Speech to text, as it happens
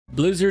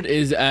Blizzard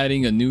is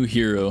adding a new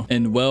hero,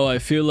 and well, I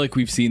feel like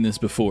we've seen this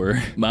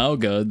before.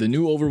 Mauga, the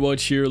new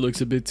Overwatch hero,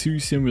 looks a bit too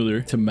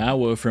similar to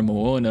Maui from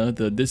Moana,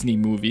 the Disney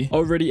movie.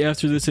 Already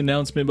after this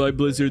announcement by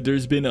Blizzard,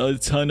 there's been a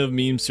ton of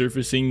memes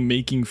surfacing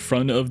making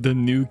fun of the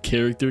new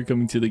character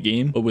coming to the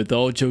game. But with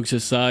all jokes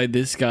aside,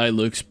 this guy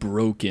looks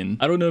broken.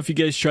 I don't know if you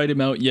guys tried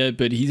him out yet,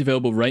 but he's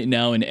available right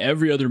now in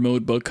every other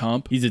mode but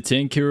comp. He's a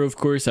tank hero, of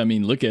course. I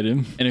mean, look at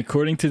him. And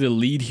according to the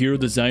lead hero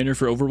designer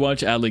for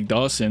Overwatch,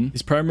 Dawson,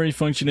 his primary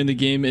function in the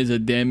game is a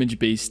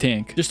damage-based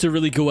tank, just to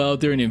really go out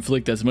there and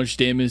inflict as much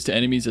damage to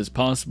enemies as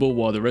possible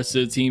while the rest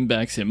of the team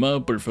backs him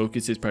up or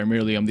focuses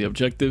primarily on the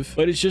objective.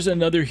 But it's just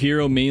another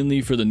hero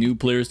mainly for the new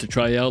players to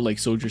try out, like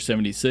Soldier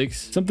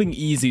 76, something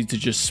easy to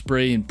just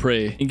spray and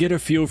pray and get a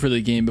feel for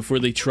the game before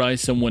they try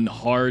someone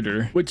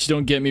harder, which,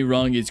 don't get me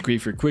wrong, it's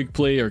great for quick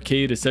play,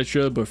 arcade,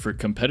 etc., but for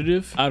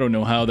competitive, I don't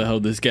know how the hell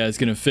this guy's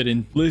gonna fit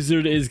in.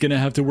 Blizzard is gonna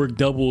have to work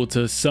double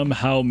to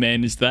somehow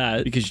manage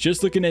that, because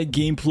just looking at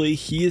gameplay,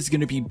 he is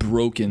going to be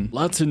broken.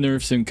 Lots of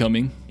nerfs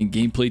incoming and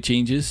gameplay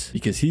changes,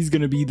 because he's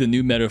going to be the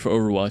new meta for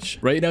Overwatch.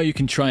 Right now you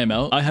can try him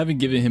out. I haven't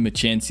given him a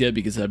chance yet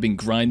because I've been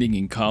grinding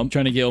in comp,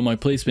 trying to get all my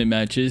placement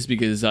matches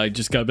because I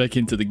just got back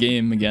into the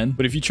game again.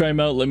 But if you try him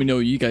out, let me know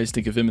what you guys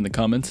think of him in the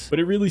comments. But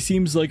it really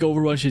seems like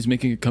Overwatch is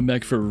making a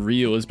comeback for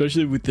real,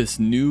 especially with this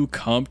new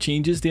comp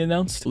changes they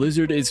announced.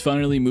 Blizzard is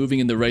finally moving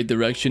in the right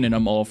direction and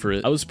I'm all for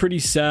it. I was pretty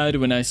sad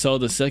when I saw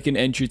the second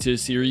entry to the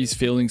series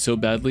failing so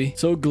badly.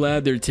 So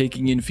glad they're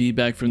taking in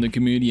feedback from the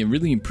community and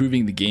really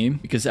improving the game,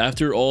 because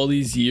after all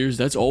these years,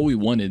 that's all we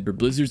wanted, for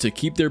Blizzard to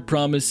keep their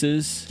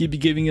promises, keep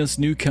giving us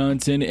new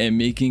content and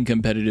making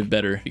competitive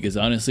better, because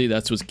honestly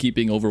that's what's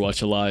keeping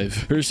Overwatch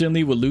alive.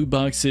 Personally, with loot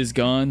boxes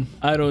gone,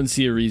 I don't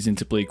see a reason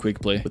to play quick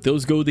play, but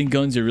those golden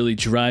guns are really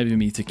driving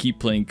me to keep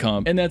playing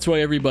comp, and that's why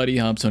everybody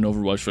hops on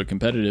Overwatch for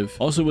competitive.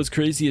 Also, what's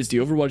crazy is the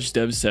Overwatch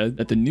devs said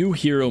that the new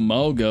hero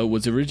Mauga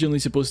was originally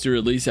supposed to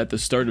release at the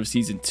start of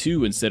season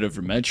 2 instead of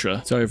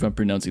Remetra. Sorry if I'm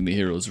pronouncing the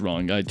heroes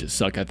wrong, I just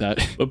suck at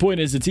that. But point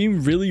is, the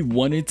team really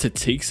wanted to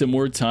take some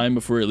more time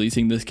before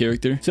releasing this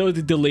character, so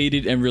they delayed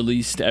it and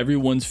released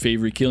everyone's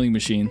favorite killing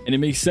machine. And it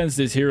makes sense,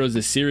 this hero is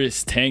a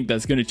serious tank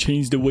that's going to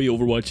change the way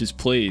Overwatch is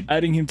played.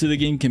 Adding him to the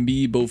game can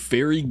be both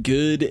very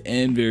good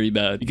and very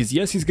bad, because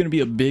yes, he's going to be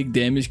a big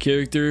damage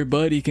character,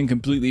 but he can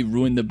completely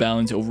ruin the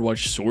balance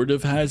Overwatch sort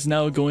of has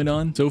now going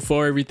on. So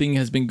far, everything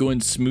has been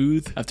going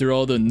smooth after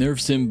all the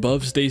nerfs and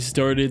buffs they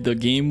started the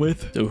game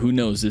with. So who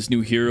knows, this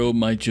new hero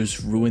might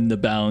just ruin the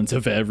balance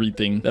of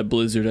everything that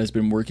Blizzard has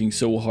been working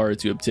so hard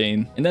to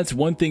obtain. And that's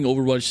one thing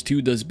Overwatch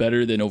 2 does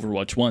better than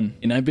Overwatch 1.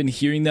 And I've been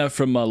hearing that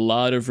from a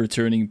lot of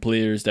returning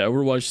players, that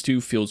Overwatch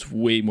 2 feels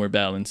way more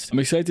balanced. I'm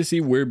excited to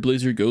see where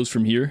Blizzard goes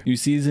from here. New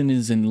season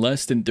is in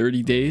less than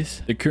 30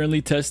 days. They're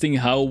currently testing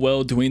how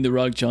well Dwayne "The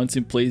Rock"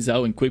 Johnson plays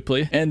out in quick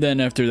play. And then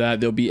after that,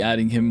 they'll be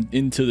adding him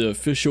into the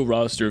official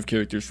roster of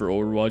characters for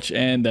Overwatch.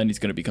 And then he's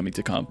going to be coming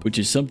to comp, which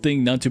is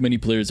something not too many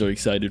players are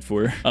excited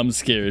for. I'm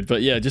scared.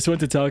 But yeah, just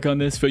wanted to talk on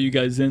this, fill you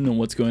guys in on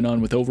what's going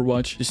on with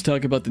Overwatch. Just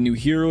talk about the new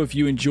hero. If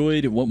you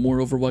enjoyed and want more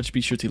Overwatch,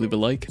 be sure to leave a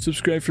like,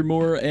 subscribe for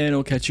more, and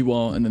I'll catch you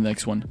all in the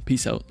next one.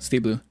 Peace out. Stay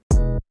blue.